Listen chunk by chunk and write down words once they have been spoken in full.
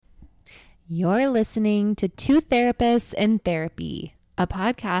You're listening to Two Therapists in Therapy, a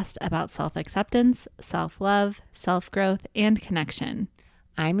podcast about self-acceptance, self-love, self-growth, and connection.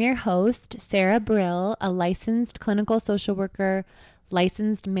 I'm your host, Sarah Brill, a licensed clinical social worker,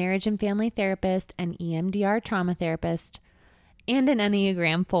 licensed marriage and family therapist, and EMDR trauma therapist, and an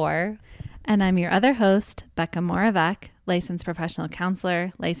Enneagram 4. And I'm your other host, Becca Moravec, licensed professional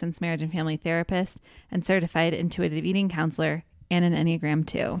counselor, licensed marriage and family therapist, and certified intuitive eating counselor, and an Enneagram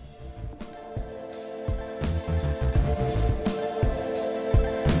 2.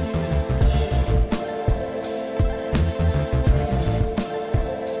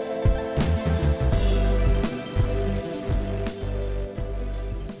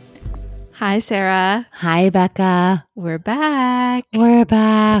 Hi, Sarah. Hi, Becca. We're back. We're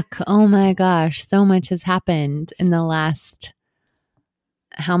back. Oh my gosh. So much has happened in the last,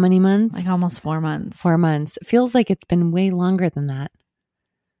 how many months? Like almost 4 months. 4 months. It feels like it's been way longer than that.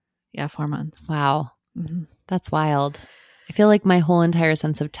 Yeah, 4 months. Wow. Mm-hmm. That's wild. I feel like my whole entire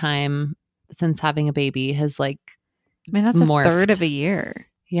sense of time since having a baby has I mean, that's morphed. a third of a year.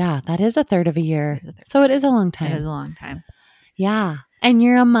 Yeah, that is a third of a year. So it is a long time. It is a long time. Yeah. And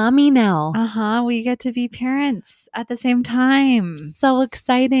you're a mommy now. We get to be parents at the same time. So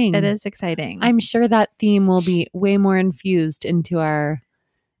exciting. It is exciting. I'm sure that theme will be way more infused into our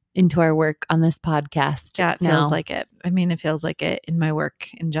work on this podcast. Yeah, it feels like it. I mean, it feels like it in my work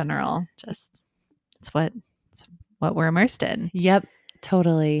in general. Just it's what we're immersed in. Yep,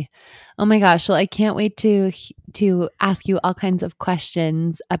 totally. Oh my gosh. Well, I can't wait to ask you all kinds of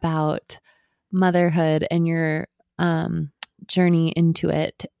questions about motherhood and your journey into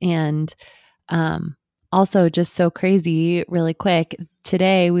it. And also just so crazy, really quick,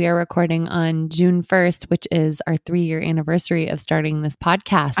 today we are recording on June 1st, which is our 3-year anniversary of starting this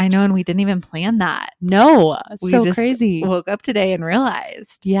podcast. I know, and we didn't even plan that. No, We so just crazy. Woke up today and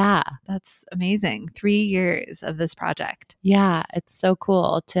realized. Yeah. That's amazing. 3 years of this project. Yeah, it's so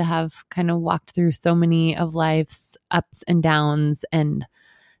cool to have kind of walked through so many of life's ups and downs and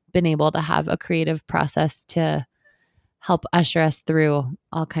been able to have a creative process to help usher us through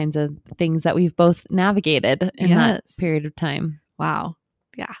all kinds of things that we've both navigated in that period of time. Wow.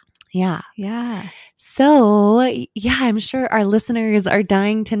 Yeah. Yeah. Yeah. So, yeah, I'm sure our listeners are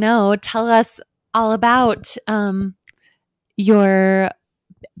dying to know. Tell us all about your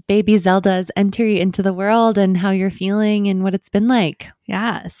baby Zelda's entry into the world and how you're feeling and what it's been like.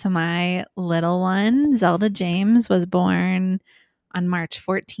 Yeah. So my little one, Zelda James, was born on March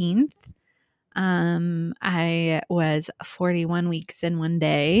 14th. I was 41 weeks in 1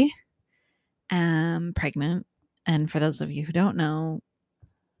 day, pregnant. And for those of you who don't know,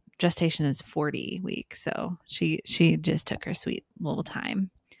 gestation is 40 weeks. So she just took her sweet little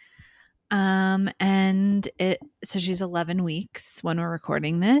time. So she's 11 weeks when we're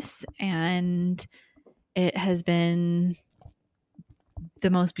recording this, and it has been the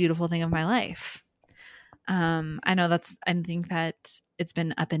most beautiful thing of my life. I think that it's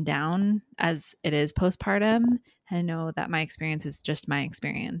been up and down as it is postpartum. I know that my experience is just my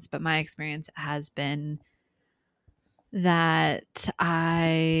experience, but my experience has been that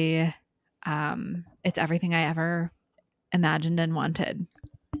it's everything I ever imagined and wanted.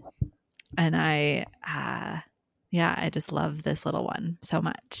 And I just love this little one so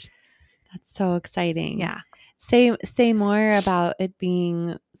much. That's so exciting. Yeah. Say more about it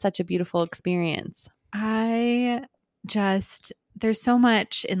being such a beautiful experience. There's so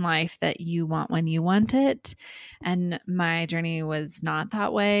much in life that you want when you want it. And my journey was not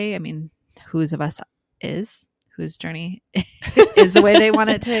that way. I mean, whose journey is the way they want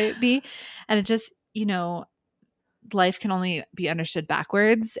it to be. And it just, life can only be understood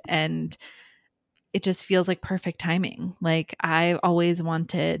backwards. And it just feels like perfect timing. Like I always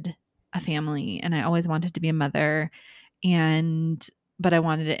wanted a family and I always wanted to be a mother, but I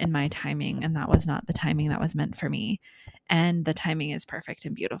wanted it in my timing, and that was not the timing that was meant for me. And the timing is perfect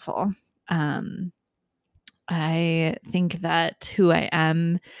and beautiful. I think that who I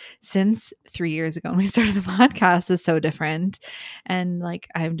am since 3 years ago when we started the podcast is so different. And like,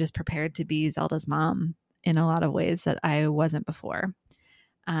 I'm just prepared to be Zelda's mom in a lot of ways that I wasn't before.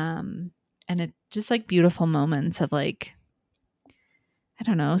 And it just like beautiful moments of like, I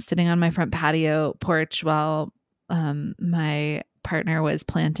don't know, sitting on my front patio porch while my partner was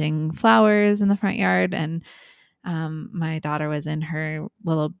planting flowers in the front yard, and my daughter was in her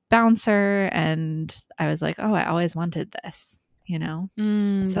little bouncer, and I was like, oh, I always wanted this,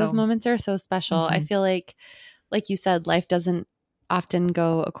 Those moments are so special. Mm-hmm. I feel like you said, life doesn't often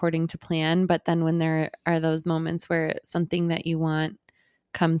go according to plan, but then when there are those moments where something that you want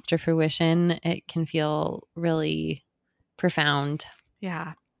comes to fruition, it can feel really profound.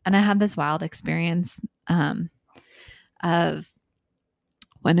 Yeah. And I had this wild experience of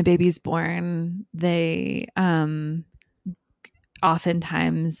when a baby's born, they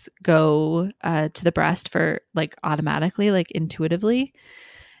oftentimes go to the breast for like automatically, like intuitively.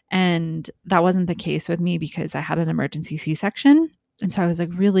 And that wasn't the case with me because I had an emergency C-section. And so I was like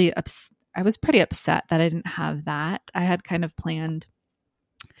really I was pretty upset that I didn't have that. I had kind of planned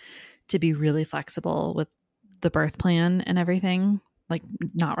to be really flexible with the birth plan and everything, like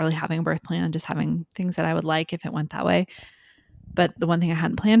not really having a birth plan, just having things that I would like if it went that way. But the one thing I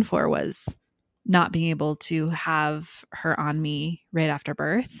hadn't planned for was not being able to have her on me right after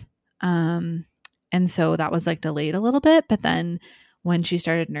birth. And so that was like delayed a little bit. But then when she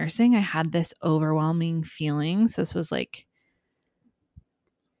started nursing, I had this overwhelming feeling. So this was like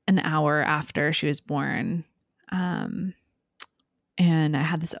an hour after she was born. And I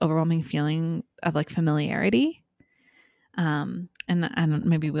had this overwhelming feeling of like familiarity. And I don't,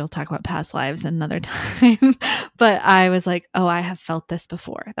 maybe we'll talk about past lives another time, but I was like, oh, I have felt this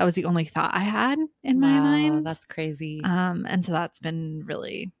before. That was the only thought I had in my mind. That's crazy. And so that's been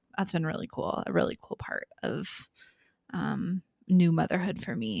really cool. A really cool part of, new motherhood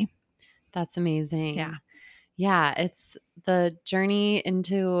for me. That's amazing. Yeah. Yeah. It's the journey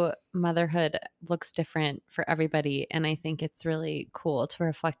into motherhood looks different for everybody. And I think it's really cool to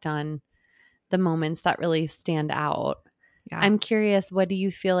reflect on the moments that really stand out. Yeah. I'm curious, what do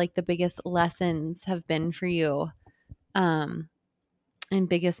you feel like the biggest lessons have been for you? And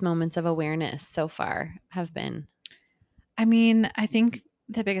biggest moments of awareness so far have been? I mean, I think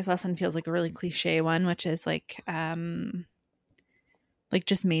the biggest lesson feels like a really cliche one, which is like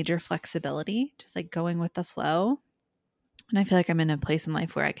just major flexibility, just like going with the flow. And I feel like I'm in a place in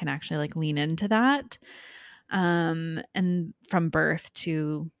life where I can actually like lean into that. And from birth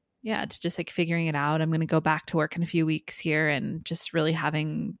to just like figuring it out. I'm going to go back to work in a few weeks here and just really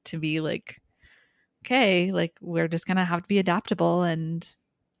having to be like, okay, like we're just going to have to be adaptable. And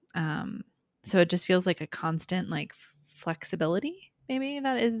so it just feels like a constant like flexibility maybe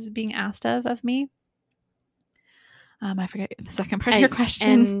that is being asked of me. I forget the second part of your question.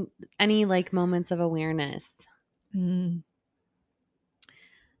 And any like moments of awareness?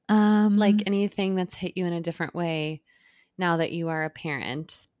 Like anything that's hit you in a different way now that you are a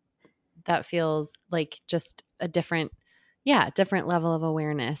parent that feels like just a different level of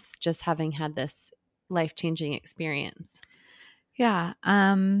awareness, just having had this life-changing experience. Yeah.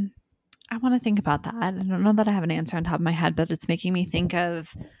 I want to think about that. I don't know that I have an answer on top of my head, but it's making me think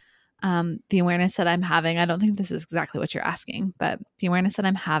of the awareness that I'm having. I don't think this is exactly what you're asking, but the awareness that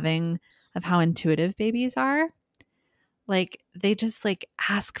I'm having of how intuitive babies are. Like they just like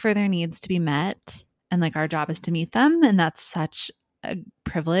ask for their needs to be met, and like our job is to meet them. And that's such a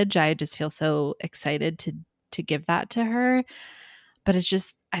privilege. I just feel so excited to give that to her. But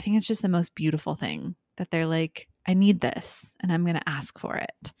I think it's just the most beautiful thing that they're like, I need this and I'm going to ask for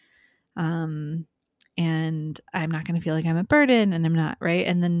it. And I'm not going to feel like I'm a burden, and I'm not, right?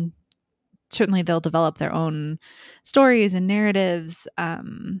 And then certainly they'll develop their own stories and narratives.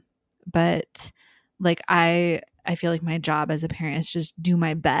 But like I feel like my job as a parent is just do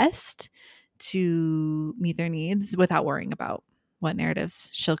my best to meet their needs without worrying about what narratives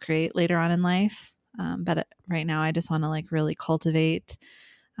she'll create later on in life. But right now I just want to like really cultivate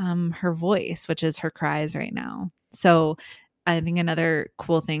her voice, which is her cries right now. So I think another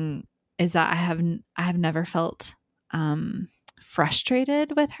cool thing is that I have never felt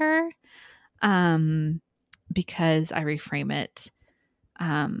frustrated with her, because I reframe it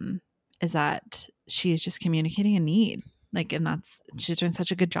is that she is just communicating a need. Like, and she's doing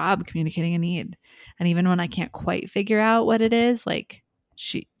such a good job communicating a need. And even when I can't quite figure out what it is, like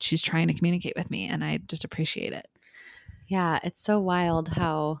she's trying to communicate with me, and I just appreciate it. Yeah. It's so wild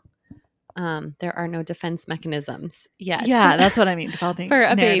how there are no defense mechanisms yet. Yeah. That's what I mean. Developing for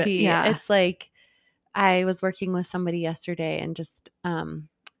a narrative. baby. Yeah. It's like, I was working with somebody yesterday and just,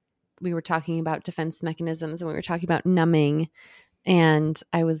 we were talking about defense mechanisms and we were talking about numbing, and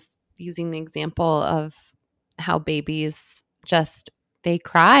I was using the example of how babies they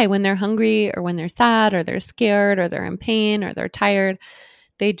cry when they're hungry or when they're sad or they're scared or they're in pain or they're tired.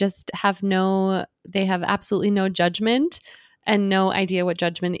 They just have absolutely no judgment and no idea what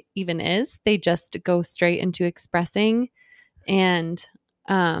judgment even is. They just go straight into expressing, and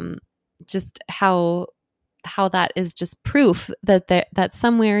just how that is just proof that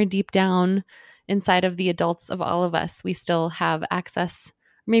somewhere deep down inside of the adults of all of us, we still have access.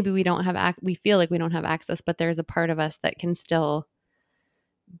 Maybe we don't have we feel like we don't have access, but there's a part of us that can still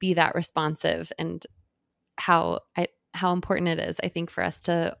be that responsive. And how important it is, I think, for us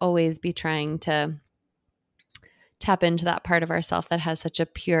to always be trying to tap into that part of ourself that has such a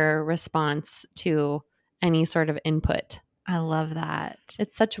pure response to any sort of input. I love that.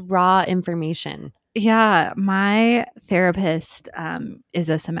 It's such raw information. Yeah, my therapist is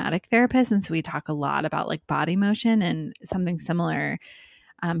a somatic therapist, and so we talk a lot about like body motion and something similar.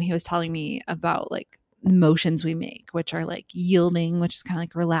 He was telling me about like motions we make, which are like yielding, which is kind of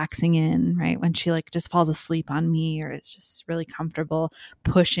like relaxing in, right? When she like just falls asleep on me or it's just really comfortable.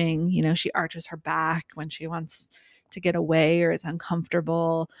 Pushing, you know, she arches her back when she wants to get away or is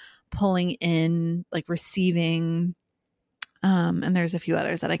uncomfortable. Pulling in, like receiving. And there's a few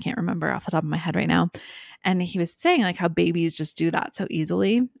others that I can't remember off the top of my head right now. And he was saying like how babies just do that so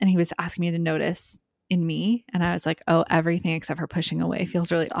easily. And he was asking me to notice in me. And I was like, oh, everything except for pushing away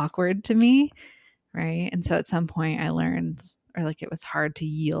feels really awkward to me. Right. And so at some point I learned, or like it was hard to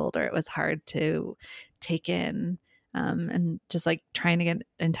yield, or it was hard to take in, and just like trying to get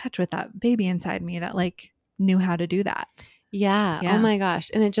in touch with that baby inside me that like knew how to do that. Yeah. Oh my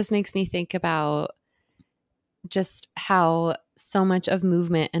gosh. And it just makes me think about just how so much of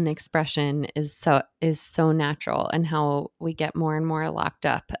movement and expression is so natural, and how we get more and more locked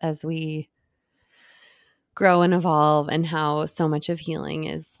up as we grow and evolve, and how so much of healing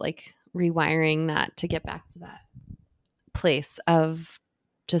is like rewiring that to get back to that place of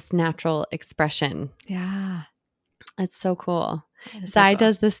just natural expression. Yeah. It's so cool. Zai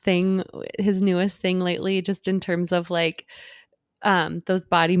does this thing, his newest thing lately, just in terms of like those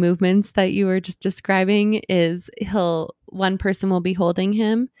body movements that you were just describing, is one person will be holding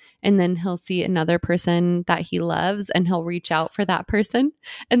him, and then he'll see another person that he loves, and he'll reach out for that person,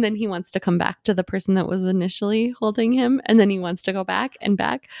 and then he wants to come back to the person that was initially holding him, and then he wants to go back and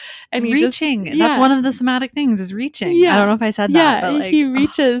reaching. That's one of the somatic things, is reaching. Yeah. I don't know if I said that. Yeah, but like, he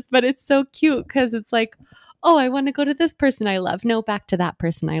reaches, but it's so cute because it's like, oh, I want to go to this person I love. No, back to that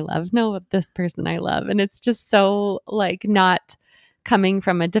person I love. No, this person I love. And it's just so like not coming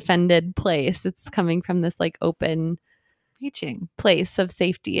from a defended place. It's coming from this like open reaching place of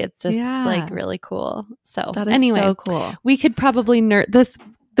safety. It's just like really cool. So that is anyway, so cool. We could probably nerd this.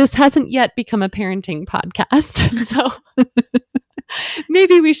 This hasn't yet become a parenting podcast. So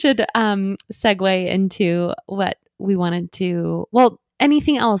maybe we should segue into what we wanted to,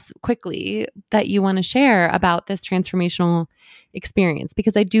 anything else quickly that you want to share about this transformational experience?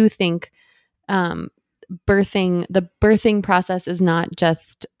 Because I do think the birthing process is not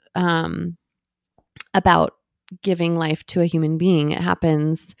just about giving life to a human being. It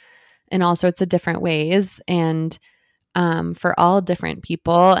happens in all sorts of different ways, and for all different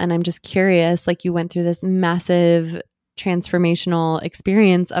people. And I'm just curious, like you went through this massive transformational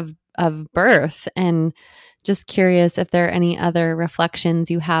experience of birth, and just curious if there are any other reflections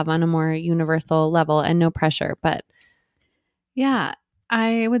you have on a more universal level, and no pressure, but yeah,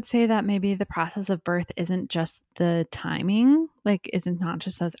 I would say that maybe the process of birth isn't just the timing, like isn't not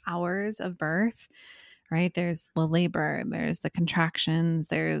just those hours of birth, right? There's the labor, there's the contractions,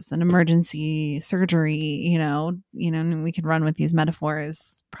 there's an emergency surgery, you know, and we could run with these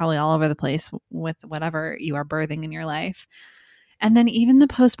metaphors probably all over the place with whatever you are birthing in your life. And then even the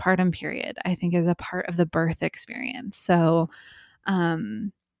postpartum period, I think, is a part of the birth experience. So,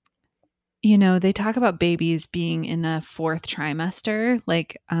 you know, they talk about babies being in a fourth trimester,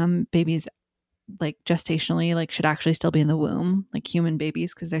 like babies like gestationally, like should actually still be in the womb, like human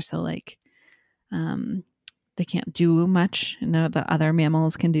babies, because they're so like, they can't do much, you know, that other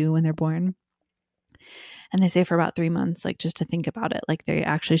mammals can do when they're born. And they say for about 3 months, like just to think about it, like they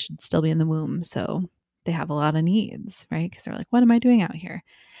actually should still be in the womb. So they have a lot of needs, right? Because they're like, what am I doing out here?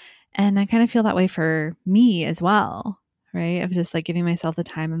 And I kind of feel that way for me as well, right? Of just like giving myself the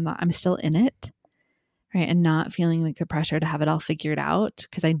time I'm still in it, right? And not feeling like the pressure to have it all figured out,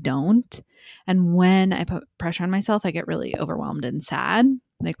 because I don't. And when I put pressure on myself, I get really overwhelmed and sad.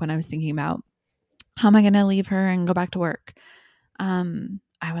 Like when I was thinking about how am I going to leave her and go back to work?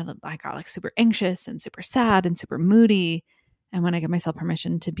 I got like super anxious and super sad and super moody. And when I give myself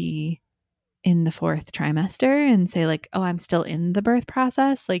permission to be in the fourth trimester and say like, oh, I'm still in the birth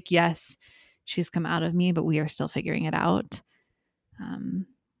process. Like, yes, she's come out of me, but we are still figuring it out.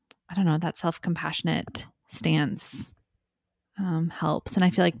 I don't know, that self-compassionate stance helps. And I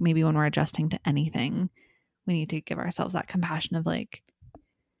feel like maybe when we're adjusting to anything, we need to give ourselves that compassion of like,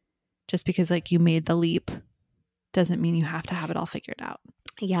 just because like you made the leap doesn't mean you have to have it all figured out.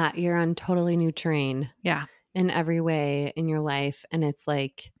 Yeah, you're on totally new terrain. Yeah. In every way in your life. And it's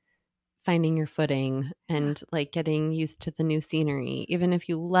like finding your footing and like getting used to the new scenery. Even if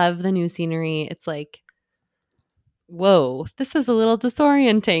you love the new scenery, it's like, whoa, this is a little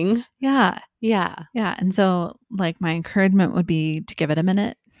disorienting. Yeah. Yeah. Yeah. And so like my encouragement would be to give it a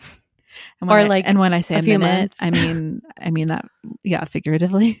minute, And Or like and when I say a few minute, months. I mean that, yeah,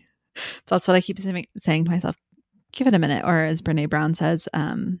 figuratively. That's what I keep saying to myself. Give it a minute, or as Brene Brown says,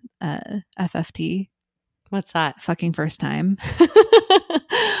 FFT. What's that? Fucking first time.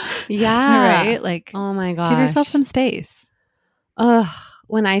 Yeah. Right? Like, Oh my gosh. give yourself some space. Ugh.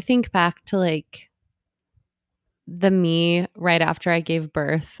 When I think back to like the me right after I gave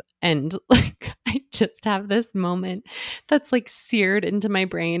birth, and like I just have this moment that's like seared into my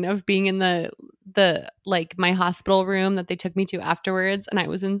brain of being in the like my hospital room that they took me to afterwards, and I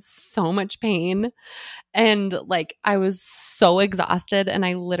was in so much pain, and like I was so exhausted, and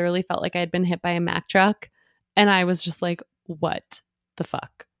I literally felt like I had been hit by a Mack truck, and I was just like, what the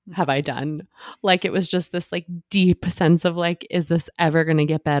fuck have I done? Like it was just this like deep sense of like, is this ever going to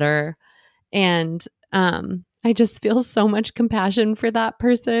get better? And I just feel so much compassion for that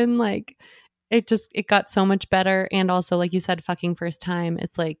person. Like it got so much better. And also, like you said, fucking first time,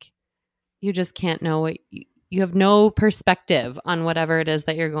 it's like you just can't know what you have no perspective on whatever it is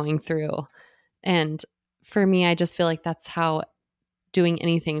that you're going through. And for me, I just feel like that's how doing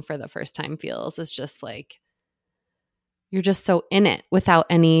anything for the first time feels. It's just like you're just so in it without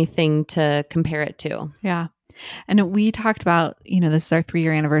anything to compare it to. Yeah. And we talked about, this is our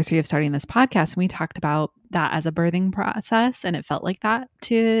 3-year anniversary of starting this podcast. And we talked about that as a birthing process. And it felt like that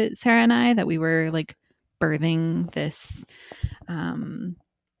to Sarah and I, that we were like birthing this,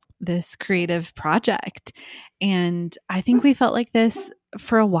 this creative project. And I think we felt like this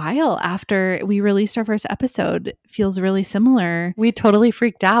for a while after we released our first episode. Feels really similar. We totally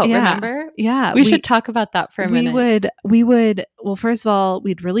freaked out, Yeah. remember? Yeah. We should talk about that for a minute. We would, well, first of all,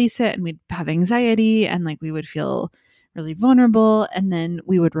 we'd release it and we'd have anxiety and like we would feel really vulnerable. And then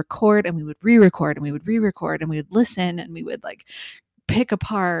we would record and we would re-record and we would re-record and we would listen and we would like pick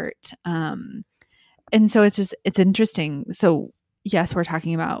apart. And so it's interesting. So yes, we're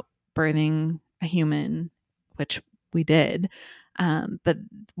talking about birthing a human, which we did. But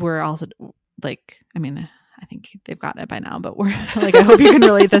we're also like, I mean, I think they've gotten it by now, but we're like, I hope you can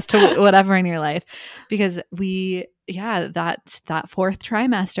relate this to whatever in your life, because that fourth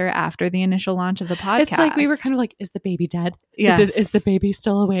trimester after the initial launch of the podcast, it's like we were kind of like, is the baby dead? Yes. Is the baby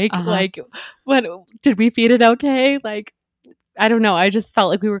still awake? Like, what did we feed it okay? Like, I don't know. I just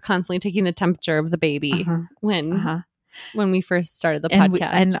felt like we were constantly taking the temperature of the baby when we first started the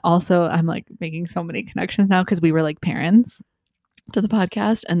podcast. And also, I'm like making so many connections now because we were like parents to the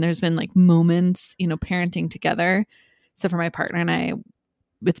podcast, and there's been like moments, parenting together. So for my partner and I,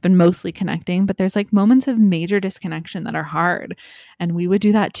 it's been mostly connecting, but there's like moments of major disconnection that are hard. And we would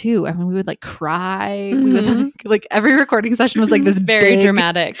do that too. I mean, we would like cry. We would like every recording session was like this very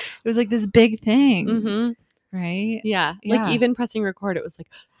dramatic. It was like this big thing. Right? Yeah. Like even pressing record, it was like,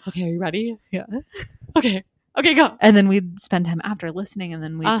 okay, are you ready? Yeah. Okay, go. And then we'd spend time after listening, and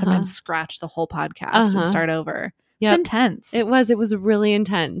then we'd sometimes scratch the whole podcast and start over. It's intense. It was really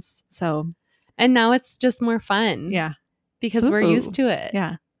intense. So, and now it's just more fun. Yeah. Because we're used to it.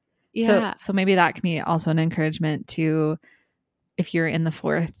 Yeah. Yeah. So maybe that can be also an encouragement to, if you're in the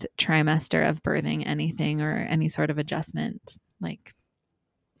 4th trimester of birthing anything or any sort of adjustment, like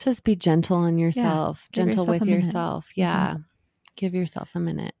just be gentle on yourself, gentle with yourself. Yeah. Give yourself a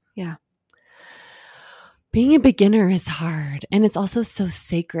minute. Yeah. Being a beginner is hard, and it's also so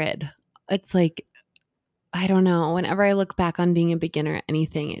sacred. It's like, I don't know. Whenever I look back on being a beginner at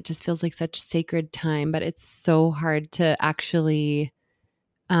anything, it just feels like such sacred time, but it's so hard to actually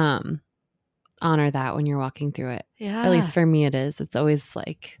honor that when you're walking through it. Yeah. At least for me it is. It's always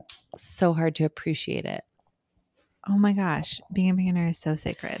like so hard to appreciate it. Oh my gosh. Being a beginner is so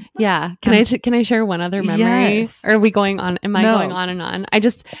sacred. Yeah. Can I share one other memory? Yes. Or are we going on? Am I going on and on?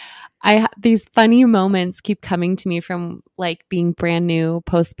 These funny moments keep coming to me from like being brand new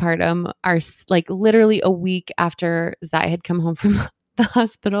postpartum. Are like literally a week after Zai had come home from the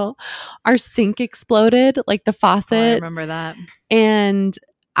hospital, our sink exploded, like the faucet. Oh, I remember that. And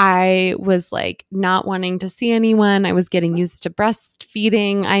I was like not wanting to see anyone. I was getting used to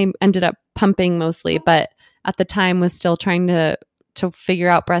breastfeeding. I ended up pumping mostly, but at the time was still trying to figure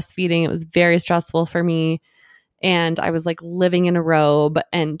out breastfeeding. It was very stressful for me. And I was like living in a robe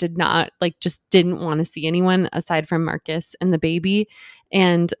and just didn't want to see anyone aside from Marcus and the baby.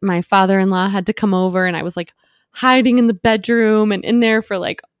 And my father-in-law had to come over, and I was like hiding in the bedroom and in there for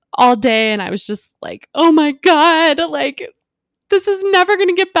like all day. And I was just like, oh my God, like this is never going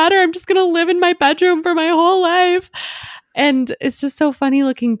to get better. I'm just going to live in my bedroom for my whole life. And it's just so funny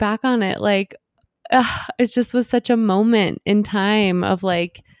looking back on it. Like, it just was such a moment in time of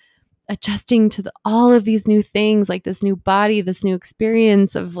like adjusting to all of these new things, like this new body, this new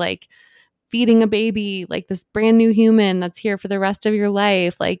experience of like feeding a baby, like this brand new human that's here for the rest of your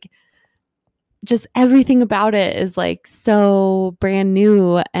life. Like just everything about it is like so brand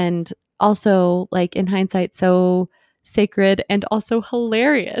new and also like in hindsight so sacred and also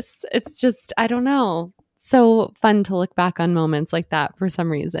hilarious. It's just, I don't know, so fun to look back on moments like that for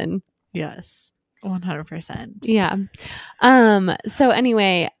some reason. Yes. 100%. Yeah. So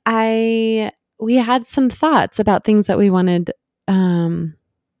anyway, we had some thoughts about things that we wanted to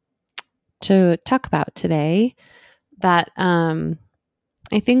talk about today that I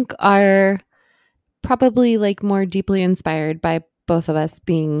think are probably like more deeply inspired by both of us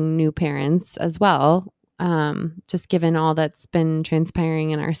being new parents as well. Just given all that's been transpiring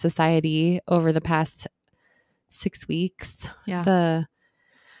in our society over the past 6 weeks. Yeah. The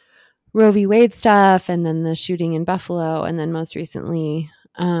Roe v. Wade stuff, and then the shooting in Buffalo, and then most recently,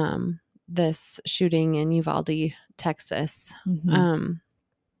 this shooting in Uvalde, Texas. Mm-hmm.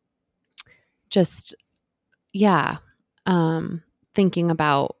 Just, yeah, thinking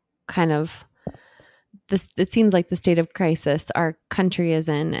about kind of this, it seems like the state of crisis our country is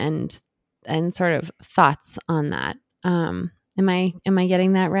in, and sort of thoughts on that. Am I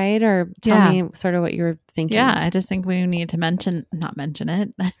getting that right? Or tell me sort of what you were thinking. Yeah, I just think we need to not mention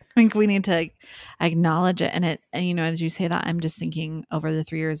it. I think we need to acknowledge it. And you know, as you say that, I'm just thinking over the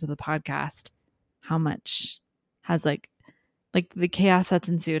 3 years of the podcast, how much has like the chaos that's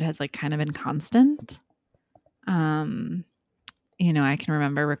ensued has like kind of been constant. You know, I can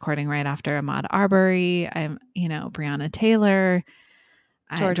remember recording right after Ahmaud Arbery. Breonna Taylor,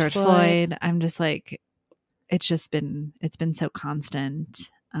 George Floyd. I'm just like, it's been so constant.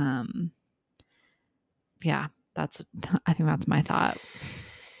 Yeah, I think that's my thought.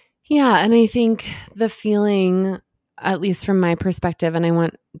 Yeah. And I think the feeling, at least from my perspective, and I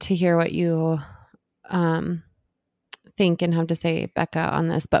want to hear what you think and have to say, Becca, on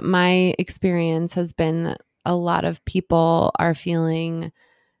this, but my experience has been that a lot of people are feeling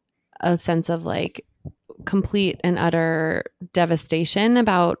a sense of like complete and utter devastation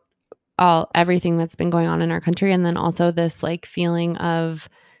about everything that's been going on in our country. And then also this like feeling of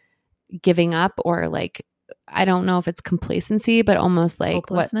giving up, or like, I don't know if it's complacency, but almost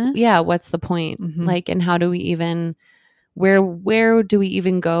like what's the point? Mm-hmm. Like, and how do we even, where do we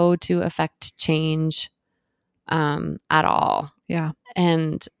even go to affect change at all? Yeah.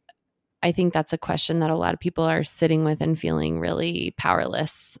 And I think that's a question that a lot of people are sitting with and feeling really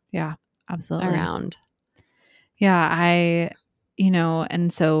powerless. Yeah, absolutely. Around. Yeah.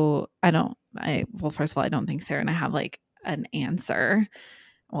 And so first of all, I don't think Sarah and I have like an answer.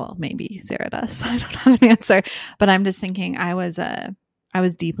 Well, maybe Sarah does. I don't have an answer, but I'm just thinking I was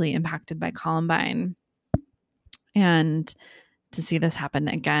deeply impacted by Columbine, and to see this happen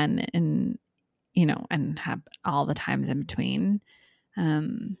again and have all the times in between.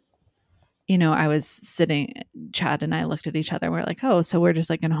 I was sitting, Chad and I looked at each other and we're like, oh, so we're just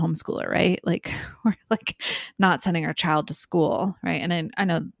like going to homeschool her, right? Like we're like not sending our child to school. Right. And I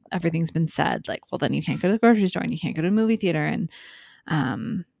know everything's been said, like, well, then you can't go to the grocery store and you can't go to a movie theater. And,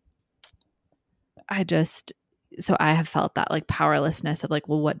 so I have felt that like powerlessness of like,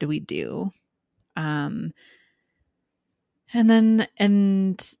 well, what do we do? And in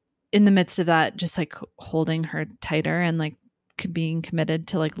the midst of that, just like holding her tighter and like being committed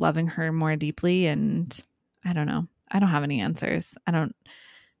to like loving her more deeply. And I don't know. I don't have any answers. I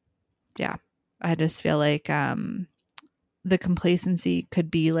just feel like the complacency could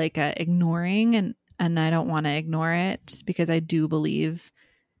be like ignoring, and I don't want to ignore it because I do believe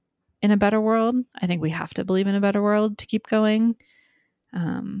in a better world. I think we have to believe in a better world to keep going.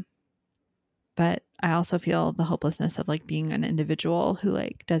 But I also feel the hopelessness of like being an individual who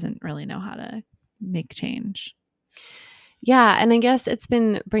like doesn't really know how to make change. Yeah. And I guess it's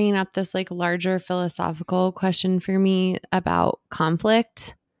been bringing up this like larger philosophical question for me about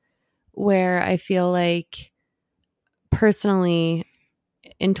conflict, where I feel like personally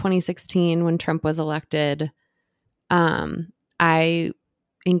in 2016, when Trump was elected, I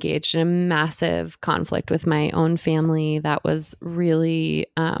engaged in a massive conflict with my own family that was really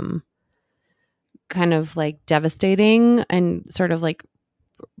kind of like devastating and sort of like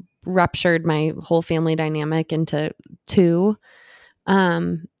ruptured my whole family dynamic into two.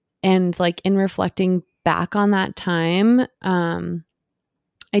 And like in reflecting back on that time,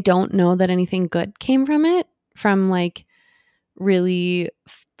 I don't know that anything good came from it, from like really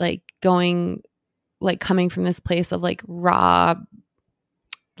like going, like coming from this place of like raw,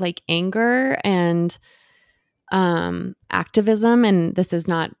 like anger and activism. And this is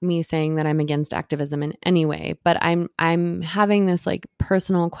not me saying that I'm against activism in any way, but I'm having this like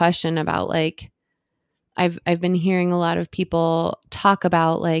personal question about like, I've been hearing a lot of people talk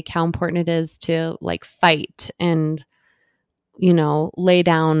about like how important it is to like fight and, lay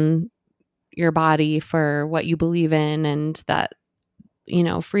down your body for what you believe in, and that, you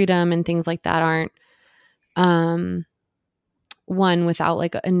know, freedom and things like that aren't one without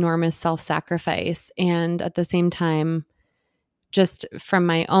like enormous self-sacrifice. And at the same time, just from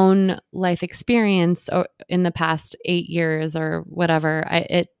my own life experience in the past 8 years or whatever,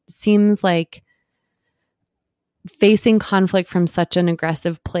 it seems like facing conflict from such an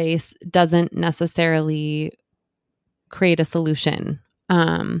aggressive place doesn't necessarily create a solution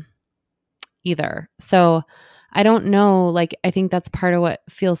either. So I don't know, like, I think that's part of what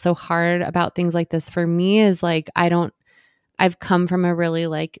feels so hard about things like this for me is like, I've come from a really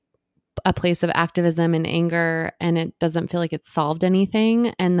like a place of activism and anger, and it doesn't feel like it's solved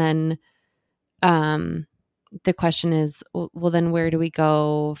anything. And then the question is, well, then where do we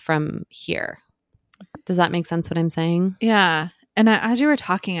go from here? Does that make sense what I'm saying? Yeah. And as you were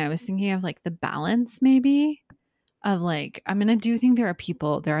talking, I was thinking of like the balance maybe of like, I mean, I do think there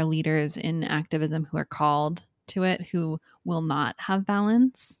are leaders in activism who are called to it who will not have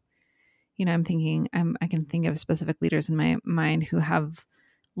balance. You know, I can think of specific leaders in my mind who have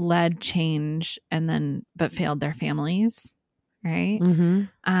led change but failed their families. Right.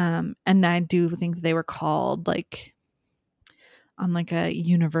 Mm-hmm. And I do think they were called like on like a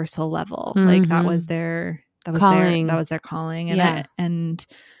universal level. Mm-hmm. Like that was their calling. And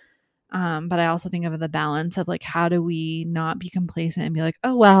but I also think of the balance of like, how do we not be complacent and be like,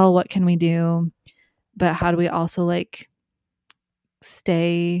 oh, well, what can we do? But how do we also like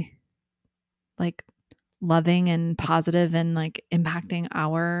stay like loving and positive and like impacting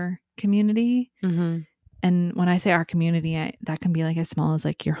our community? Mm-hmm. And when I say our community, that can be like as small as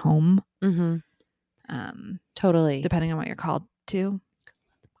like your home. Mm-hmm. Totally. Depending on what you're called to.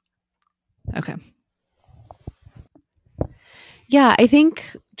 Okay. Yeah, I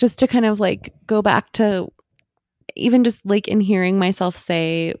think just to kind of like go back to even just like in hearing myself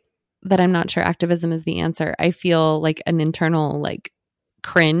say that I'm not sure activism is the answer, I feel like an internal like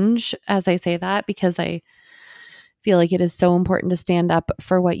cringe as I say that, because I feel like it is so important to stand up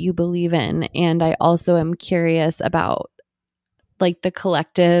for what you believe in. And I also am curious about like the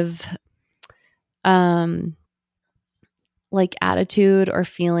collective like attitude or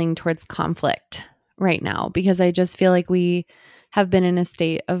feeling towards conflict right now, because I just feel like we have been in a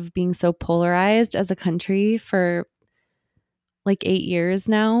state of being so polarized as a country for like 8 years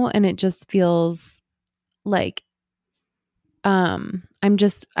now, and it just feels like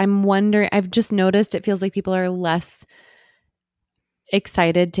I'm wondering, I've just noticed it feels like people are less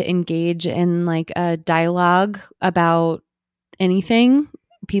excited to engage in like a dialogue about anything.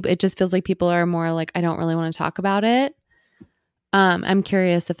 It just feels like people are more like, I don't really want to talk about it. I'm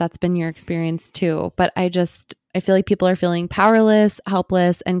curious if that's been your experience too, but I feel like people are feeling powerless,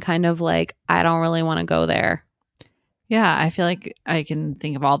 helpless, and kind of like, I don't really want to go there. Yeah, I feel like I can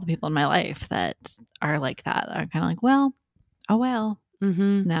think of all the people in my life that are like that. Are kind of like, well, oh well.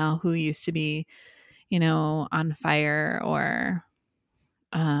 Mm-hmm. Now who used to be, you know, on fire or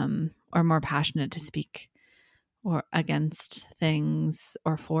more passionate to speak or against things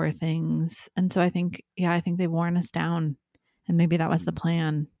or for things. And so I think they've worn us down, and maybe that was the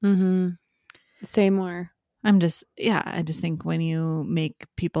plan. Mm-hmm. Say more. I just think when you make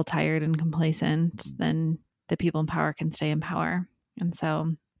people tired and complacent, then the people in power can stay in power. And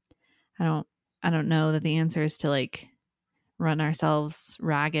so I don't know that the answer is to like run ourselves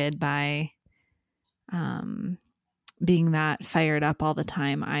ragged by being that fired up all the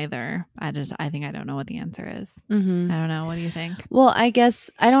time either. I think I don't know what the answer is. Mm-hmm. I don't know. What do you think? Well, I guess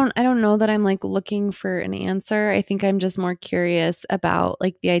I don't know that I'm like looking for an answer. I think I'm just more curious about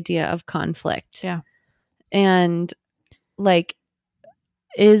like the idea of conflict. Yeah. And like,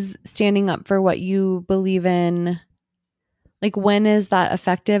 is standing up for what you believe in, like, when is that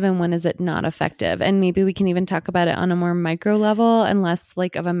effective and when is it not effective? And maybe we can even talk about it on a more micro level and less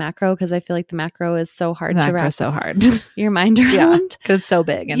like of a macro, because I feel like the macro is so hard to wrap so hard your mind around. Yeah, because it's so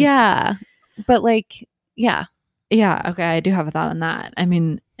big. Yeah. But like, yeah. Yeah. Okay. I do have a thought on that. I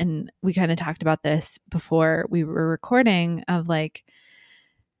mean, and we kind of talked about this before we were recording of like,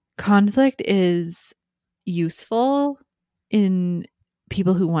 conflict is useful in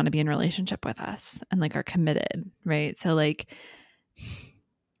people who want to be in relationship with us and like are committed, right? So like,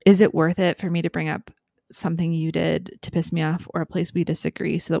 is it worth it for me to bring up something you did to piss me off or a place we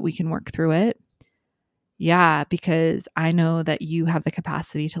disagree so that we can work through it? Yeah, because I know that you have the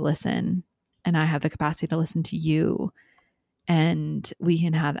capacity to listen and I have the capacity to listen to you, and we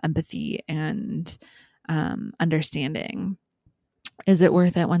can have empathy and understanding. Is it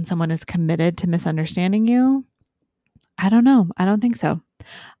worth it when someone is committed to misunderstanding you? I don't know. I don't think so.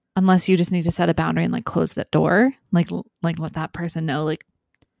 Unless you just need to set a boundary and like close that door, like let that person know, like,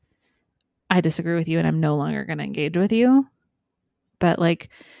 I disagree with you and I'm no longer going to engage with you. But like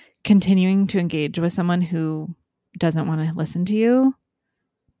continuing to engage with someone who doesn't want to listen to you,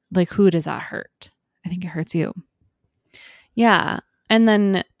 like who does that hurt? I think it hurts you. Yeah. And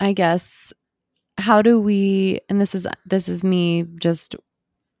then I guess how do we, and this is me just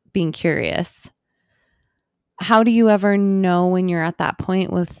being curious. How do you ever know when you're at that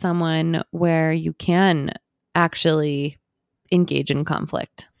point with someone where you can actually engage in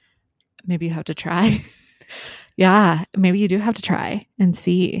conflict? Maybe you have to try. Yeah, maybe you do have to try and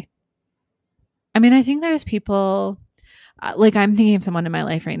see. I mean, I think there's people, like I'm thinking of someone in my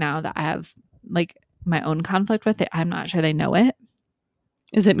life right now that I have like my own conflict with. I'm not sure they know it.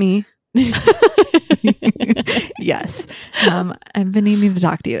 Is it me? Yes. I've been needing to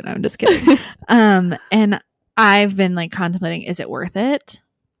talk to you and I'm just kidding. And I've been like contemplating, is it worth it?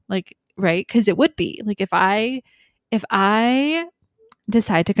 Like, right? Because it would be like if I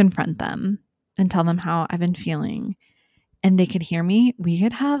decide to confront them and tell them how I've been feeling and they could hear me, we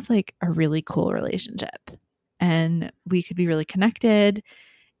could have like a really cool relationship and we could be really connected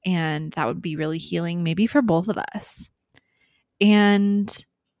and that would be really healing maybe for both of us. And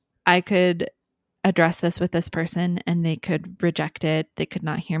I could address this with this person and they could reject it. They could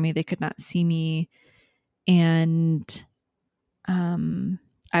not hear me. They could not see me. And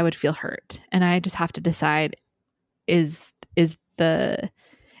I would feel hurt. And I just have to decide, is that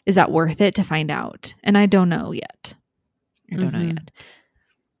worth it to find out? And I don't know yet. I don't know yet.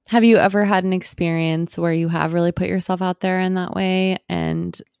 Have you ever had an experience where you have really put yourself out there in that way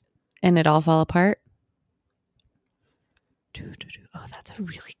and it all fell apart? Oh, that's a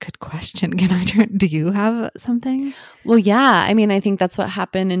really good question. Do you have something? Well, yeah. I mean, I think that's what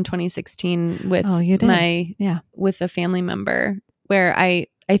happened in 2016 with with a family member where I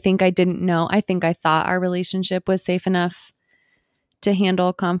think I didn't know. I think I thought our relationship was safe enough to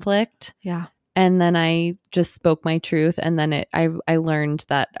handle conflict. Yeah. And then I just spoke my truth. And then I learned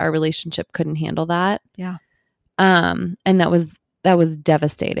that our relationship couldn't handle that. Yeah. And that was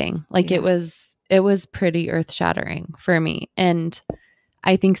devastating. Like it was pretty earth shattering for me. And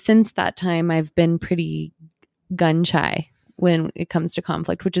I think since that time, I've been pretty gun shy when it comes to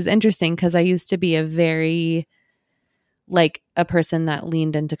conflict, which is interesting because I used to be a person that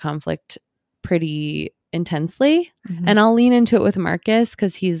leaned into conflict pretty intensely. Mm-hmm. And I'll lean into it with Marcus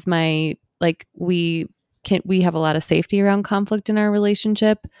because he's my, like, we have a lot of safety around conflict in our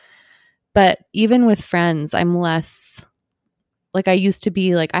relationship. But even with friends, I'm less, like I used to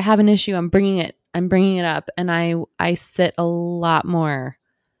be like, I have an issue, I'm bringing it up. And I sit a lot more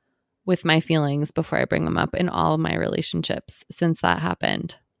with my feelings before I bring them up in all of my relationships since that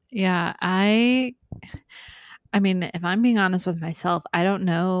happened. Yeah. I mean, if I'm being honest with myself, I don't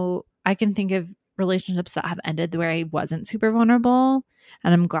know. I can think of relationships that have ended where I wasn't super vulnerable.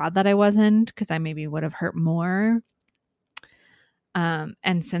 And I'm glad that I wasn't because I maybe would have hurt more.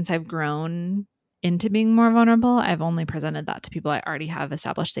 And since I've grown into being more vulnerable, I've only presented that to people I already have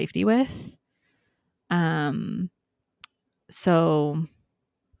established safety with. So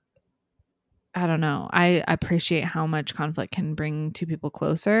I don't know. I appreciate how much conflict can bring two people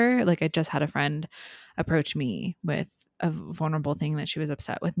closer. Like I just had a friend approach me with a vulnerable thing that she was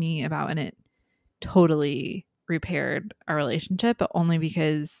upset with me about, and it totally repaired our relationship, but only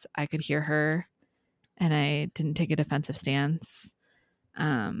because I could hear her and I didn't take a defensive stance.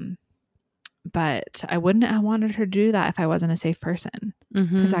 But I wouldn't have wanted her to do that if I wasn't a safe person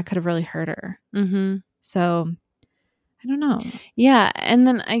because that could have really hurt her. Mm-hmm. So I don't know. Yeah. And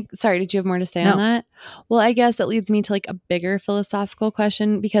then sorry, did you have more to say on that? Well, I guess it leads me to like a bigger philosophical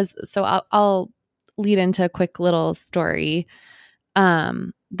question because I'll lead into a quick little story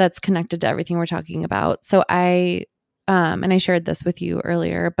that's connected to everything we're talking about. So and I shared this with you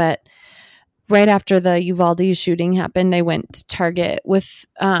earlier, but right after the Uvalde shooting happened, I went to Target with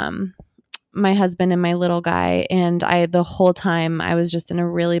my husband and my little guy. And the whole time I was just in a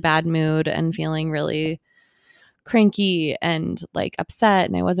really bad mood and feeling really cranky and like upset.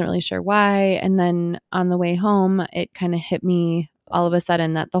 And I wasn't really sure why. And then on the way home, it kind of hit me all of a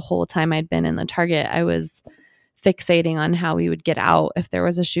sudden that the whole time I'd been in the Target, I was fixating on how we would get out if there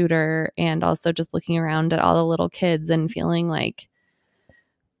was a shooter, and also just looking around at all the little kids and feeling like,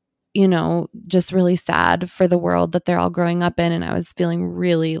 you know, just really sad for the world that they're all growing up in. And I was feeling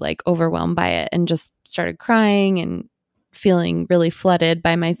really like overwhelmed by it and just started crying and feeling really flooded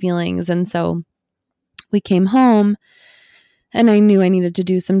by my feelings. And so we came home and I knew I needed to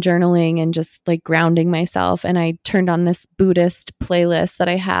do some journaling and just like grounding myself. And I turned on this Buddhist playlist that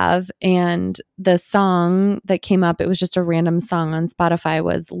I have. And the song that came up, it was just a random song on Spotify,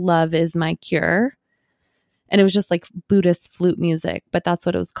 was Love Is My Cure. And it was just like Buddhist flute music, but that's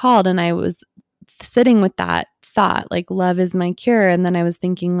what it was called. And I was sitting with that thought, like, love is my cure. And then I was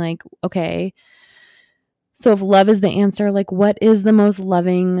thinking, like, okay, so if love is the answer, like, what is the most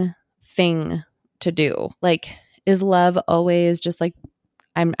loving thing to do? Like, is love always just like,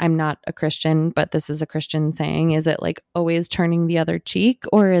 I'm not a Christian, but this is a Christian saying, is it like always turning the other cheek,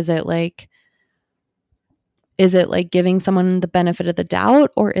 or is it like giving someone the benefit of the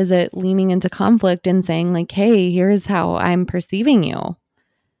doubt, or is it leaning into conflict and saying, like, hey, here's how I'm perceiving you?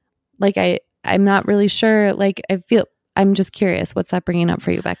 Like, I'm not really sure. Like, I'm just curious. What's that bringing up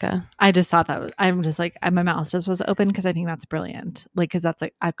for you, Becca? I just thought that I'm just like, my mouth just was open because I think that's brilliant. Like, because that's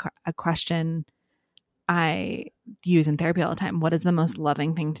like a question I use in therapy all the time. What is the most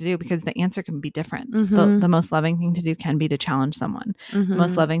loving thing to do? Because the answer can be different. The most loving thing to do can be to challenge someone. The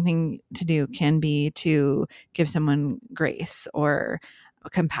most loving thing to do can be to give someone grace or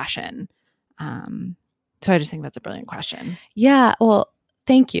compassion. So I just think that's a brilliant question. Yeah. Well,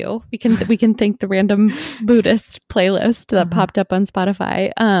 thank you. We can thank the random Buddhist playlist that popped up on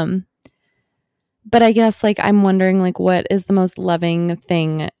Spotify. But I guess, like, I'm wondering, like, what is the most loving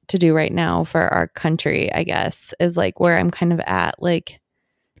thing to do right now for our country, I guess, is like where I'm kind of at, like,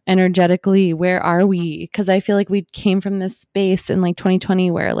 energetically, where are we? Because I feel like we came from this space in like 2020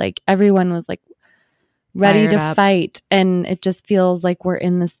 where like everyone was like ready to fight. And it just feels like we're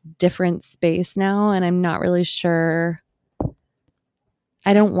in this different space now. And I'm not really sure.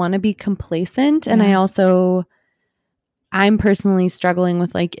 I don't want to be complacent. And I'm personally struggling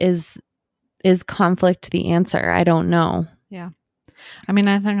with, like, is conflict the answer? I don't know. Yeah. I mean,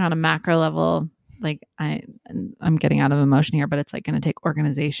 I think on a macro level, like I'm getting out of emotion here, but it's like going to take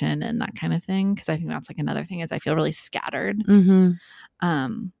organization and that kind of thing. Cause I think that's like another thing is I feel really scattered.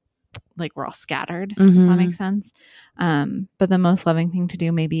 Like we're all scattered, if that makes sense. But the most loving thing to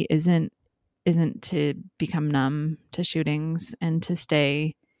do maybe isn't to become numb to shootings and to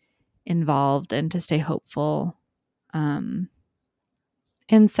stay involved and to stay hopeful.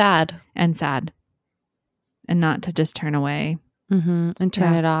 And sad. And not to just turn away. And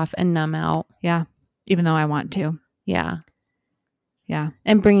turn it off and numb out. Yeah. Even though I want to. Yeah. Yeah.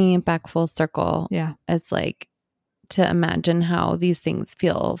 And bringing it back full circle. Yeah. It's like to imagine how these things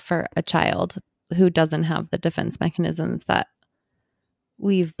feel for a child who doesn't have the defense mechanisms that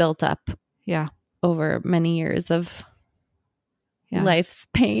we've built up. Yeah. Over many years of life's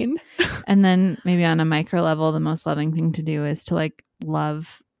pain. And then maybe on a micro level, the most loving thing to do is to like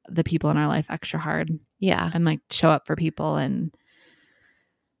love the people in our life extra hard. Yeah. And like show up for people and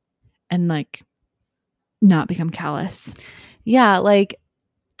like not become callous. Yeah. Like,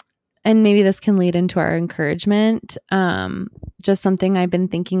 and maybe this can lead into our encouragement. Just something I've been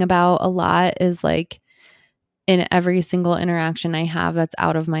thinking about a lot is like in every single interaction I have that's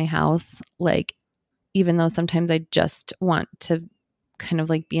out of my house, like, even though sometimes I just want to kind of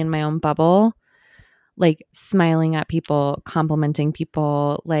like be in my own bubble, like smiling at people, complimenting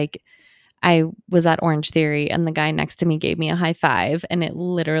people. Like I was at Orange Theory and the guy next to me gave me a high five and it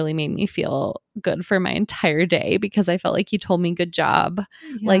literally made me feel good for my entire day because I felt like he told me good job.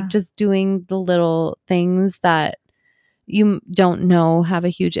 Yeah. Like just doing the little things that you don't know have a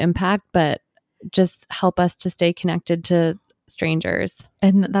huge impact, but just help us to stay connected to strangers.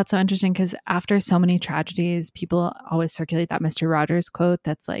 And that's so interesting because after so many tragedies, people always circulate that Mr. Rogers quote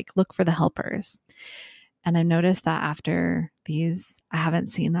that's like, look for the helpers. And I've noticed that after these, I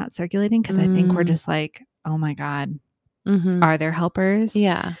haven't seen that circulating because I think we're just like, oh my God, are there helpers?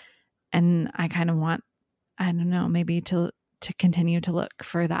 Yeah. And I kind of want, I don't know, maybe to continue to look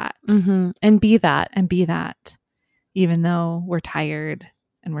for that. And be that. Even though we're tired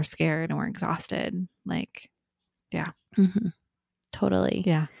and we're scared and we're exhausted. Like, yeah. Totally.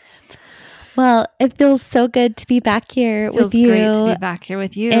 Yeah. Well, it feels so good to be back here with you. It feels great to be back here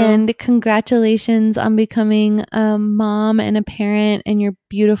with you. And congratulations on becoming a mom and a parent and your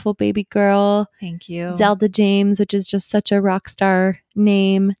beautiful baby girl. Thank you. Zelda James, which is just such a rock star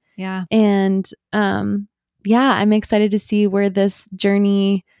name. Yeah. And I'm excited to see where this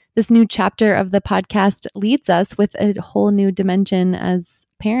journey, this new chapter of the podcast leads us with a whole new dimension as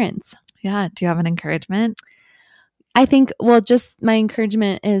parents. Yeah. Do you have an encouragement? I think, well, just my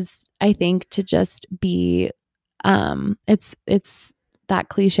encouragement is, I think, to just be, it's that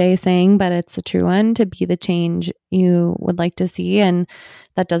cliche saying, but it's a true one, to be the change you would like to see. And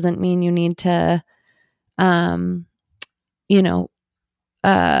that doesn't mean you need to,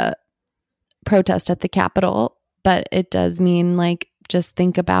 protest at the Capitol, but it does mean like, just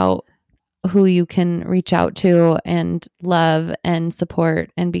think about who you can reach out to and love and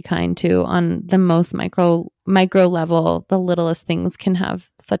support and be kind to on the most micro level. The littlest things can have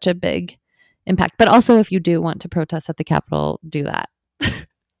such a big impact. But also, if you do want to protest at the Capitol, do that.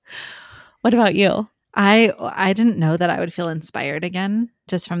 What about you? I didn't know that I would feel inspired again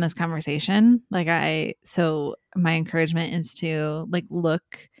just from this conversation. So my encouragement is to like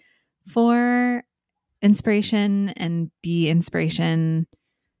look for inspiration and be inspiration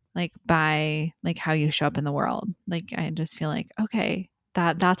like by like how you show up in the world. Like I just feel like, okay,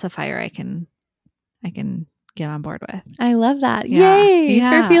 that's a fire I can get on board with. I love that. Yeah. Yay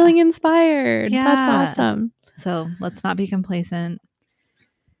Yeah. for feeling inspired. Yeah. That's awesome. So let's not be complacent.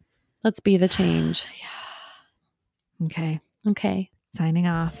 Let's be the change. Yeah. Okay. Okay. Signing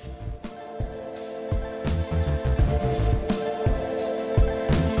off.